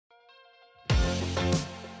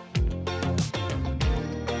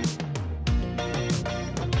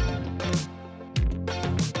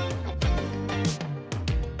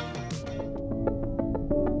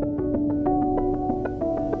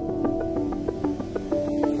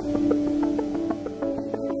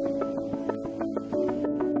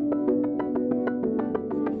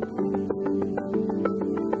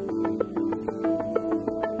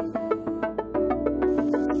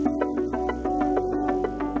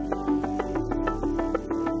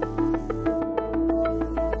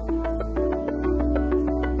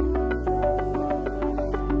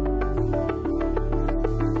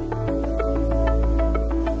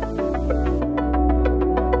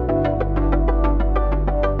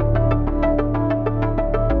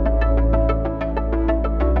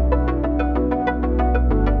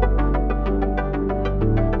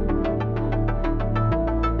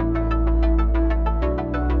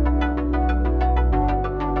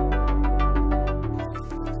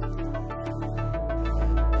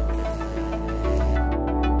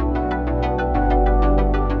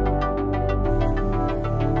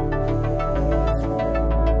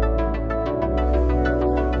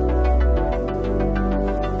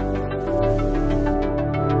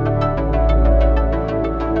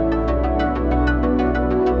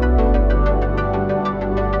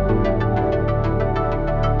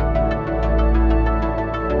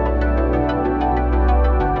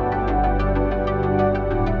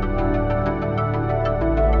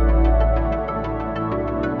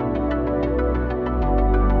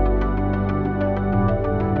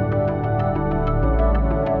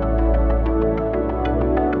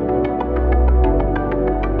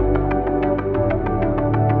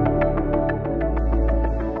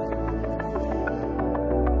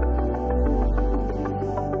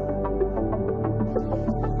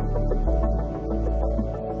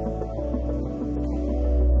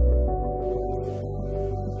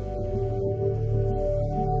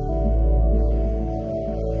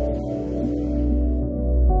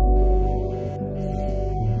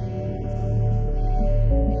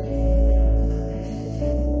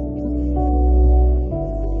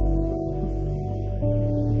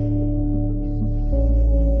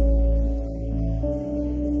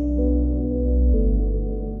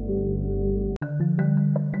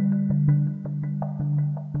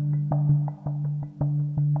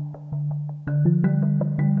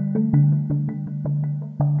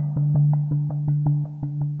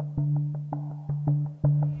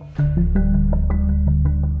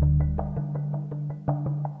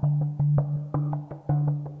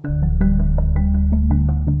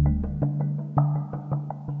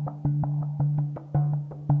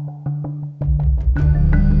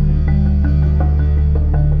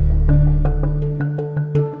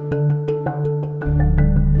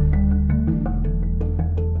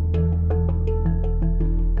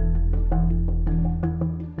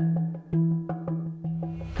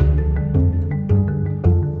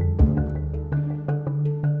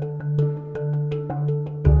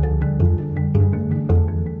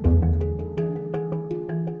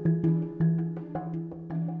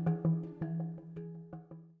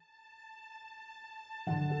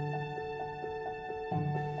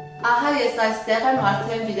Ահա ես այստեղ եմ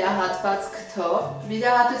արդեն վիրահատված քթով,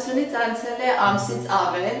 վիրահատությունից անցել է ամսից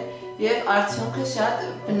ավել և արդյունքը շատ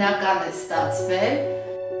բնական է ստացվել։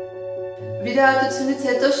 Վիրահատությունից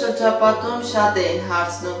հետո շրջապատում շատ էին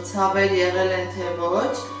հարցնում ցավեր եղել են թե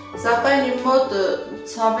ոչ, սակայն իմ մոտ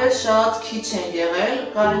ցավեր շատ քիչ են եղել,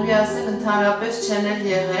 կարելի ասել ընդհանրապես չեն էլ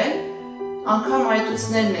եղել, անգամ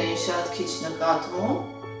այտուցներն էին շատ քիչ նկատվում։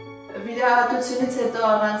 Վիրահատությունից հետո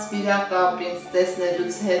առանց վիրակապից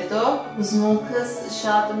տեսնելուց հետո հուզմունքս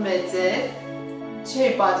շատ մեծ է,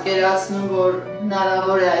 չէի պատկերացնում, որ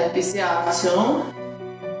հնարավոր է այդպիսի արդյունք։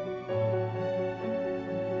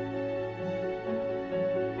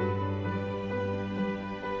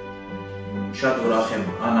 Շատ ուրախ եմ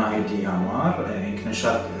Անահիտի համար, ինքն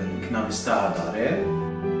շատ ինքնավստահ է,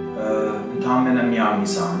 ընդամենը մի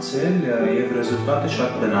ամիս անցել և ռեզուլտատը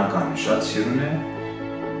շատ բնական է, շատ սիրուն է։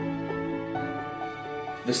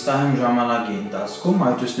 Վստահ եմ ժամանակի ընթացքում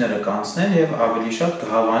այտուցները կանցնեն և ավելի շատ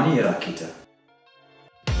կհավանի երակիթը։